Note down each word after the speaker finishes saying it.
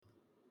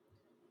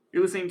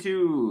You're listening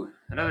to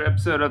another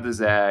episode of The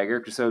Zag.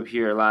 Eric Desobe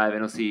here, live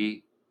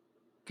NLC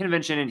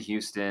Convention in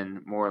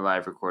Houston. More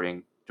live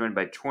recording, joined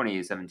by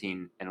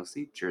 2017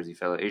 NLC Jersey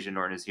fellow Asia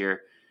Norton is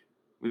here.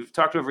 We've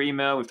talked over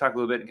email, we've talked a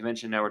little bit in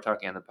convention, now we're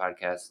talking on the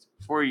podcast.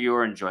 For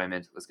your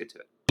enjoyment, let's get to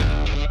it.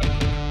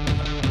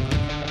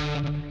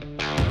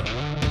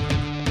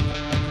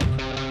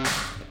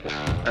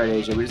 All right,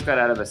 Asia, we just got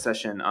out of a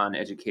session on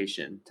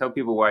education. Tell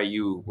people why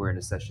you were in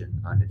a session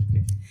on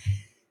education.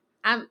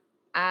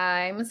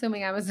 I'm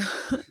assuming I was.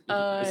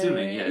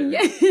 Assuming,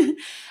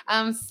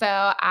 yeah. So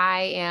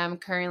I am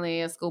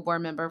currently a school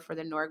board member for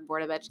the Newark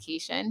Board of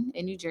Education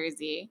in New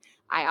Jersey.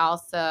 I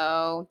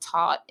also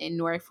taught in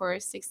Newark for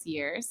 6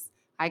 years.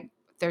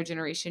 Third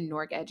generation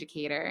Newark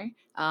educator.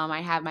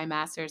 I have my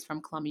master's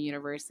from Columbia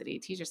University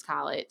Teachers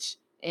College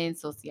in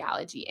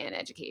sociology and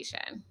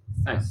education.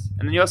 Nice.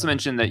 And then you also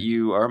mentioned that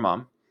you are a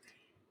mom.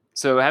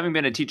 So having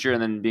been a teacher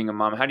and then being a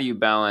mom, how do you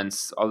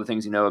balance all the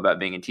things you know about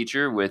being a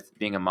teacher with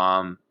being a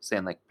mom, say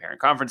in like parent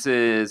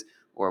conferences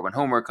or when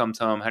homework comes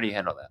home? How do you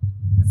handle that?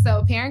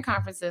 So parent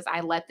conferences,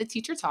 I let the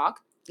teacher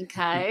talk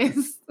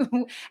because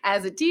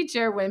as a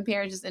teacher, when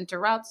parents just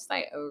interrupt, it's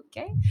like,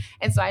 okay.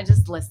 And so I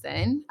just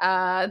listen.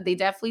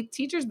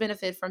 Teachers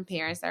benefit from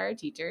parents that are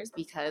teachers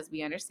because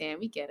we understand,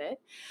 we get it.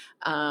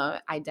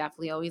 I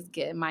definitely always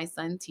get my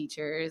son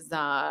teachers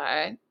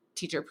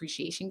teacher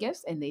appreciation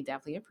gifts, and they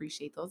definitely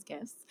appreciate those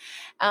gifts.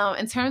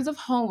 In terms of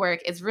homework,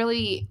 it's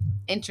really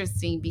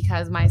interesting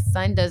because my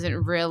son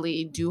doesn't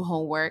really do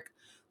homework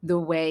the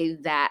way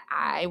that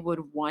I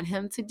would want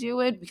him to do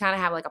it. We kind of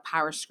have like a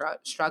power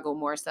struggle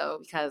more so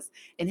because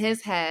in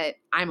his head,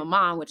 I'm a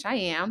mom, which I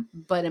am,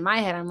 but in my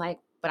head, I'm like,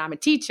 but I'm a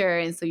teacher,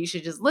 and so you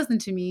should just listen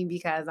to me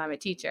because I'm a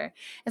teacher.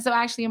 And so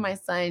actually my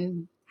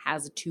son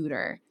has a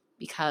tutor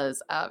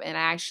because of, and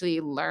I actually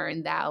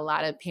learned that a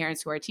lot of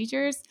parents who are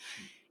teachers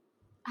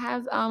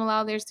have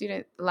allowed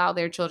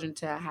their children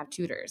to have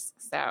tutors.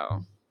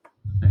 So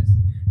nice.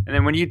 And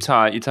then when you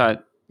taught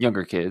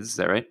younger kids, is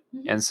that right?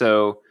 Mm-hmm. And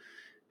so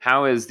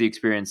how is the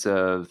experience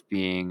of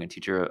being a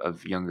teacher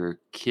of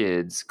younger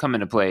kids come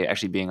into play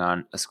actually being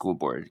on a school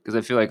board? Because I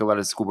feel like a lot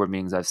of school board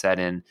meetings I've sat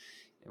in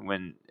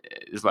when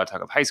there's a lot of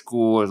talk of high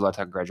school, there's a lot of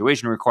talk of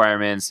graduation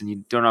requirements, and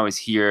you don't always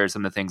hear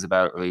some of the things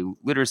about early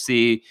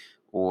literacy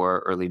or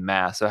early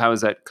math. So how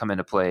does that come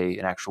into play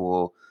in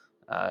actual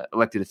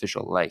elected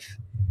official life?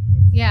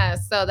 Yeah,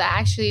 so that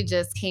actually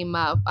just came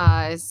up.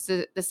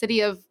 So the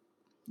city of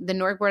the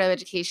Newark Board of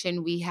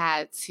Education, we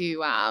had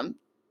to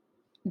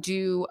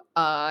do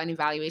an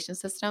evaluation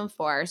system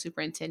for our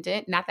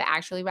superintendent, not the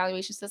actual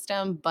evaluation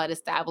system, but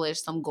establish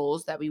some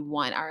goals that we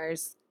want our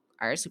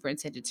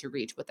superintendent to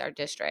reach with our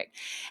district.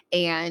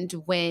 And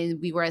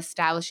when we were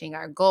establishing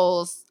our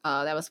goals,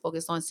 that was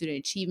focused on student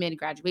achievement,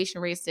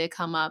 graduation rates did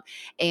come up.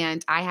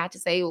 And I had to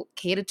say,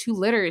 K-2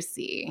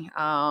 literacy.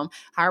 How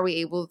are we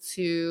able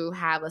to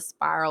have a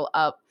spiral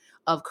up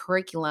of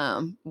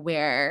curriculum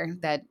where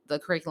that the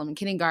curriculum in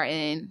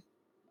kindergarten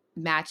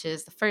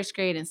matches the first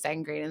grade and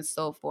second grade and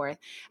so forth.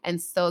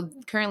 And so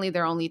currently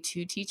there are only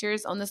 2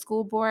 teachers on the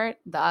school board.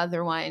 The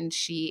other one,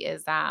 she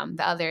is the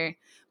other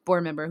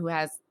board member who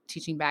has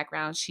teaching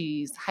background.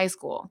 She's high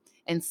school.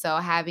 And so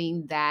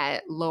having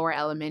that lower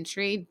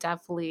elementary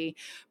definitely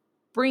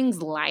brings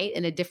light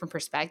and a different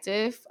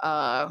perspective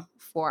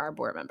for our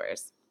board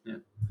members. Yeah.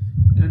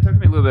 And then talk to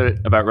me a little bit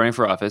about running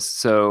for office.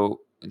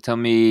 So tell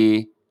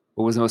me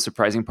what was the most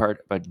surprising part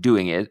about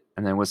doing it,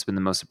 and then what's been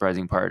the most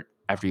surprising part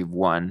after you've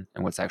won,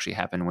 and what's actually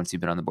happened once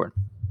you've been on the board?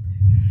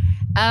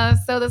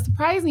 So the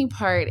surprising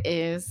part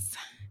is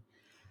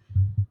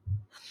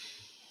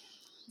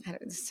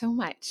so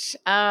much.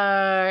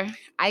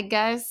 I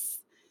guess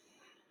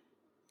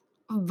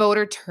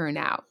voter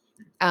turnout.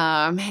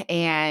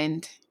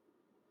 And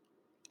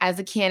as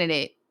a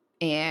candidate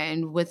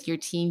and with your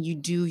team, you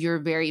do your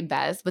very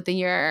best, but then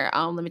your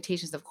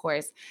limitations, of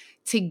course,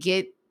 to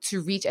get to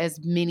reach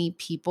as many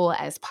people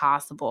as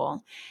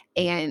possible.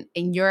 And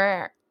in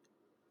your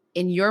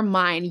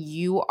mind,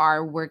 you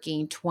are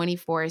working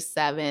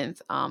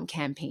 24/7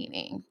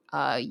 campaigning.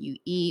 You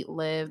eat,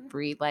 live,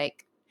 breathe,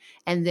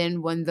 and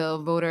then when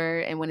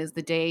it's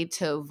the day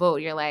to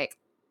vote, you're like,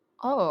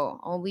 oh,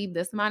 only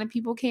this amount of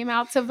people came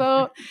out to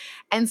vote.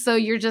 And so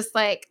you're just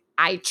like,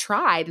 I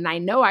tried, and I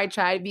know I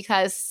tried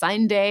because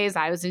Sundays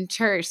I was in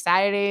church,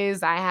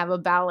 Saturdays I have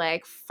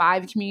about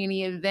 5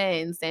 community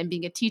events, and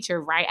being a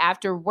teacher right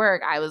after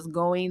work, I was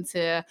going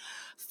to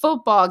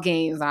football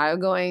games. I was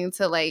going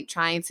to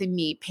trying to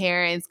meet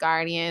parents,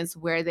 guardians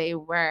where they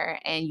were,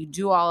 and you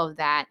do all of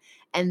that.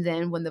 And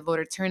then when the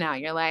voter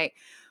turnout, you're like,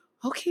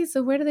 okay,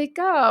 so where do they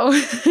go?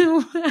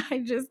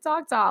 I just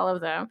talked to all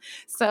of them.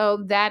 So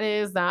that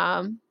is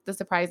the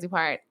surprising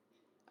part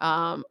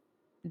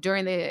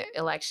during the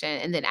election.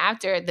 And then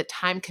after, the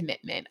time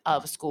commitment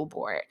of a school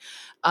board.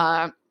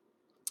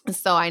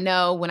 So I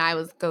know when I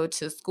would go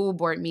to school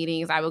board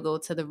meetings, I would go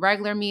to the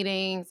regular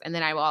meetings, and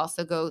then I will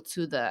also go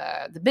to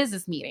the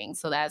business meetings.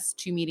 So that's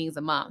 2 meetings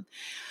a month.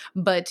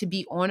 But to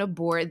be on a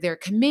board, there are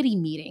committee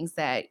meetings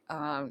that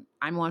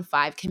I'm on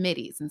 5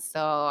 committees. And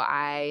so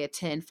I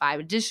attend 5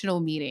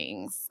 additional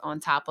meetings on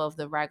top of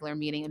the regular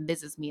meeting and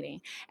business meeting.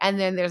 And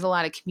then there's a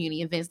lot of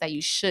community events that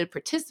you should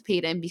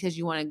participate in because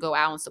you want to go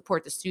out and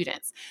support the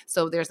students.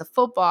 So if there's a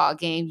football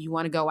game, you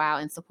want to go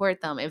out and support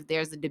them. If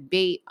there's a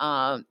debate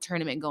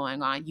tournament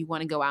going on, you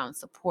want to go out and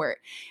support.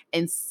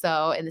 And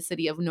so in the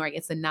city of Newark,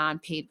 it's a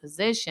non-paid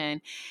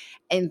position.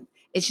 And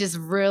it's just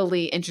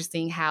really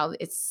interesting how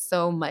it's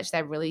so much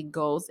that really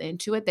goes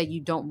into it that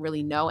you don't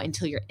really know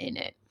until you're in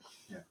it.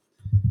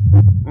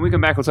 When we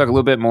come back, we'll talk a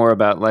little bit more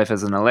about life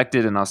as an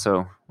elected and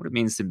also what it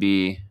means to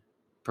be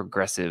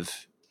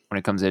progressive when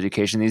it comes to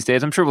education these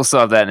days. I'm sure we'll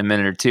solve that in a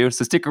minute or two.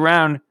 So stick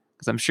around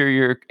because I'm sure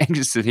you're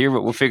anxious to hear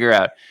what we'll figure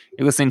out.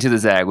 You're listening to The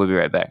Zag. We'll be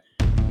right back.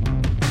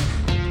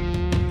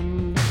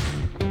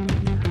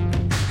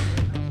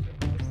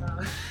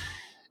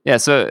 Yeah,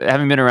 so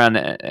having been around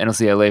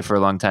NLC LA for a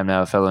long time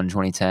now, a fellow in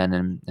 2010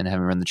 and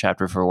having run the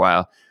chapter for a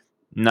while,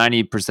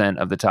 90%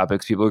 of the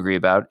topics people agree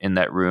about in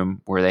that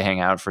room where they hang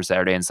out for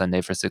Saturday and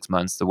Sunday for 6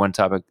 months. The one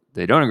topic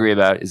they don't agree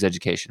about is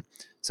education.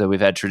 So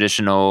we've had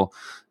traditional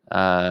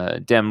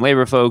Dem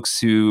labor folks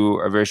who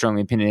are very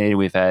strongly opinionated.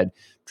 We've had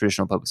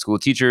traditional public school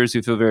teachers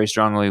who feel very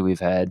strongly. We've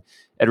had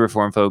ed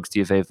reform folks,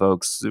 DFA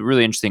folks, a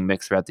really interesting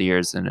mix throughout the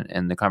years.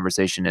 And the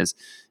conversation is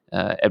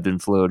ebbed and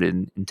flowed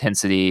in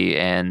intensity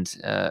and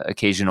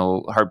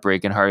occasional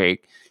heartbreak and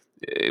heartache.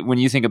 When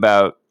you think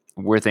about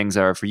where things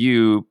are for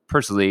you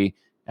personally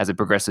as a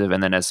progressive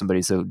and then as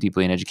somebody so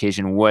deeply in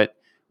education, what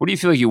do you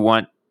feel like you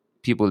want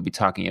people to be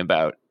talking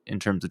about in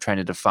terms of trying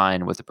to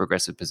define what the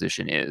progressive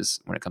position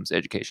is when it comes to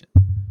education?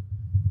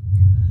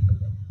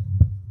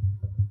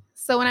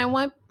 So what I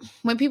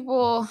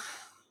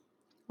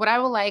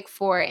would like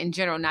for, in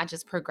general, not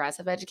just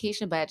progressive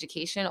education, but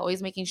education,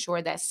 always making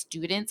sure that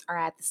students are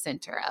at the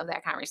center of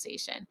that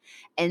conversation.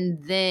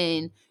 And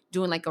then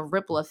doing like a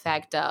ripple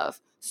effect of,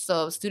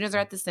 so students are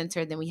at the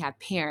center, then we have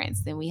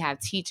parents, then we have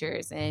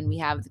teachers, and we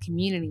have the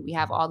community. We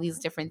have all these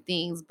different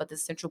things, but the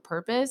central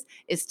purpose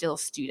is still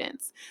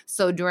students.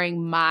 So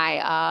during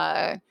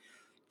my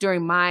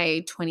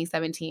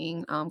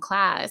 2017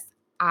 class,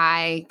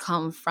 I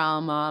come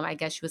from, I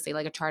guess you would say,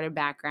 like a charter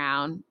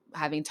background,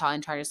 having taught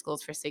in charter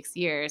schools for 6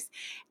 years.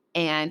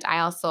 And I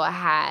also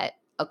had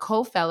a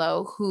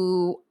co-fellow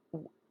who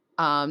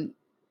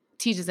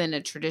teaches in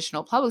a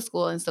traditional public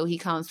school. And so he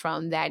comes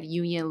from that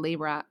union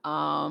labor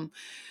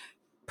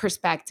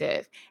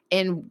perspective.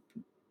 And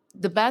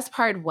the best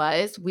part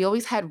was we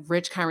always had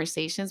rich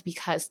conversations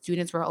because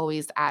students were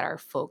always at our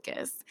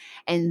focus.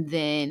 And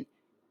then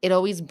it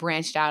always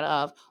branched out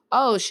of,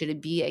 oh, should it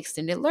be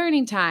extended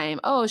learning time?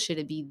 Oh, should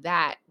it be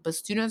that? But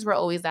students were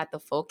always at the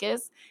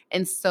focus.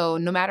 And so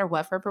no matter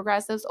what, for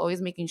progressives,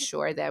 always making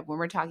sure that when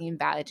we're talking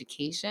about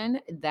education,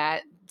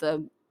 that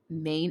the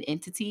main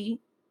entity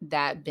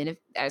that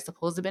is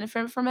supposed to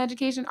benefit from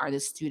education are the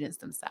students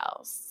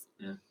themselves.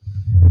 Yeah.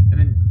 And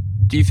then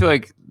do you feel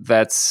like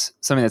that's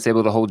something that's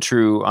able to hold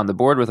true on the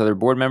board with other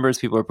board members?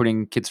 People are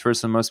putting kids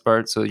first for the most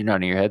part, so you're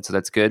nodding your head, so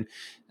that's good.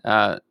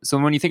 So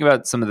when you think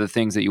about some of the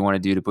things that you want to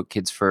do to put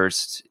kids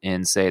first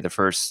in, say, the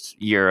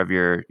first year of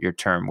your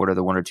term, what are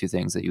the 1 or 2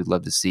 things that you'd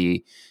love to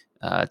see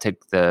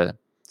take the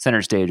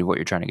center stage of what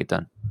you're trying to get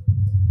done?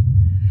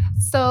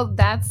 So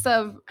that's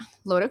a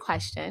loaded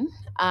question.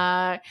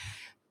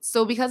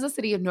 So because the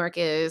city of Newark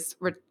has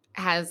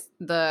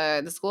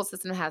the school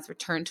system has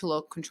returned to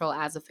local control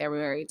as of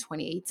February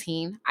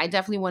 2018, I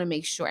definitely want to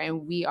make sure,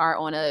 and we are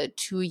on a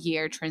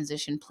 2-year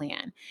transition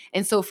plan.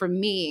 And so for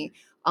me,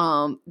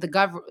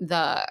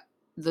 the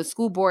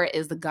school board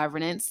is the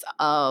governance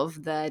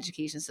of the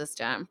education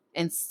system.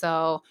 And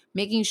so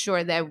making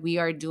sure that we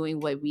are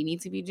doing what we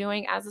need to be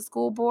doing as a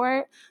school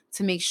board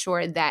to make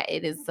sure that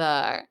it is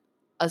a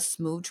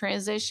smooth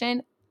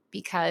transition,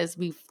 because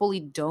we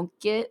fully don't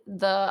get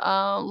the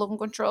local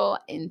control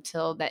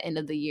until the end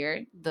of the year,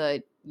 at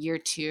the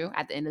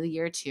end of the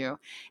year 2,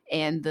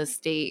 and the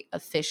state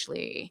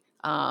officially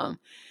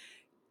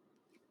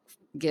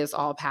gives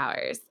all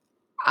powers.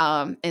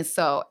 And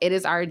so it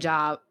is our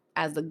job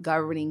as the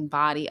governing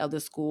body of the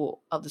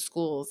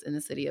schools in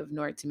the city of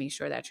Newark to make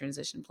sure that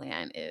transition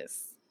plan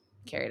is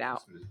carried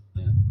out.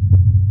 Yeah.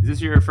 Is this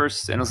your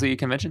first NLC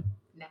convention?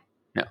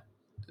 No.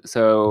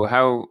 So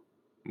how?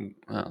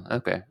 Oh,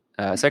 okay.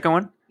 Second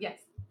one? Yes.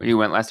 You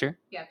went last year?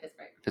 Yeah,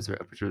 Pittsburgh.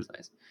 Pittsburgh was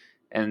nice.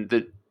 And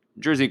the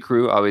Jersey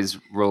crew always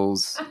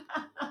rolls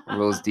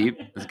deep.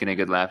 There's getting a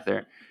good laugh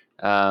there.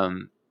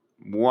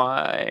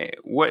 Why?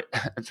 What?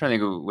 I'm trying to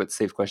think of what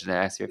safe question to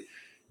ask here,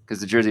 because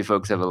the Jersey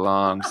folks have a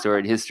long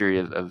storied history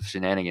of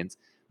shenanigans.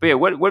 But yeah,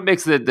 what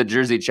makes the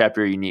Jersey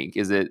chapter unique?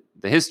 Is it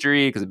the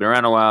history because it's been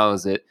around a while?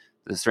 Is it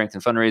the strength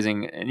in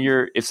fundraising? And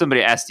if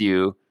somebody asked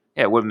you,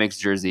 yeah, what makes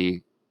the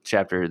Jersey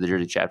chapter? How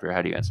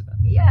do you answer that?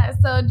 Yeah,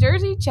 so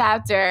Jersey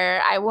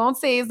chapter, I won't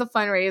say is the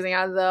fundraising,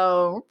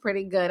 although we're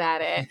pretty good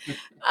at it.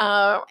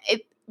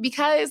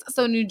 Because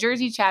New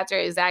Jersey chapter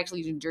is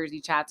actually New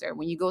Jersey chapter.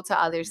 When you go to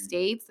other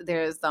states,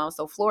 there's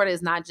so Florida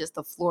is not just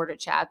the Florida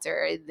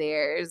chapter.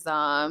 There's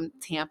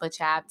Tampa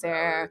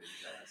chapter,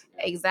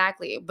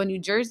 Exactly. But New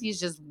Jersey is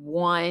just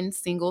one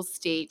single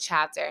state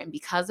chapter. And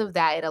because of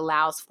that, it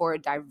allows for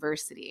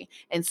diversity.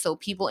 And so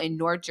people in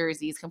North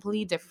Jersey is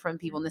completely different from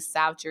people in the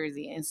South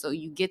Jersey. And so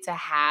you get to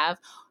have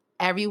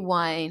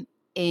everyone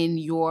in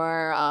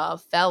your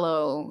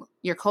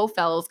your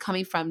co-fellows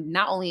coming from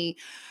not only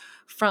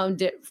from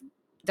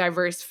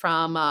diverse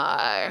from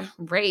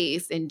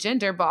race and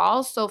gender, but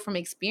also from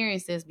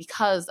experiences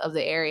because of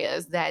the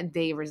areas that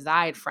they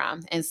reside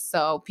from. And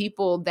so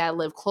people that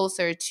live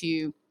closer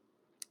to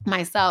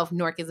myself,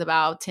 Newark is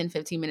about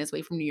 10-15 minutes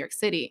away from New York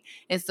City.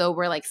 And so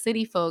we're like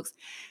city folks.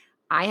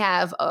 I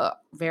have a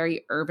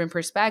very urban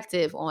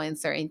perspective on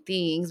certain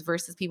things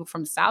versus people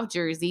from South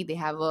Jersey. They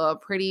have a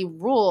pretty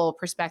rural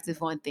perspective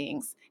on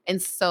things.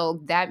 And so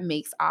that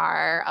makes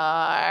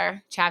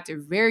our chapter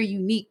very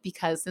unique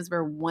because since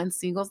we're one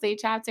single state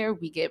chapter,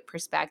 we get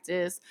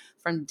perspectives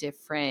from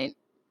different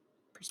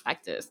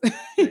perspectives.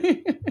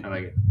 I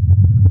like it.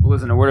 Well,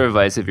 listen, a word of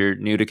advice if you're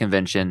new to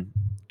convention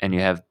and you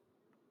have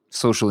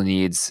social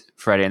needs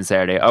Friday and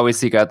Saturday, always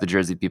seek out the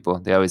Jersey people.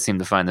 They always seem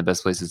to find the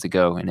best places to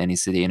go in any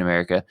city in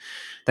America.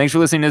 Thanks for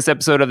listening to this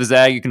episode of The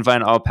Zag. You can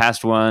find all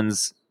past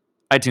ones,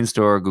 iTunes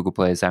Store, Google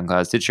Play,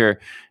 SoundCloud, Stitcher,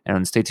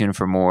 and stay tuned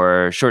for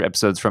more short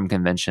episodes from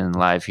convention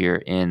live here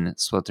in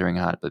sweltering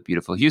hot but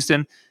beautiful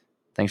Houston.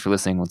 Thanks for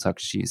listening. We'll talk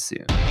to you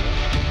soon.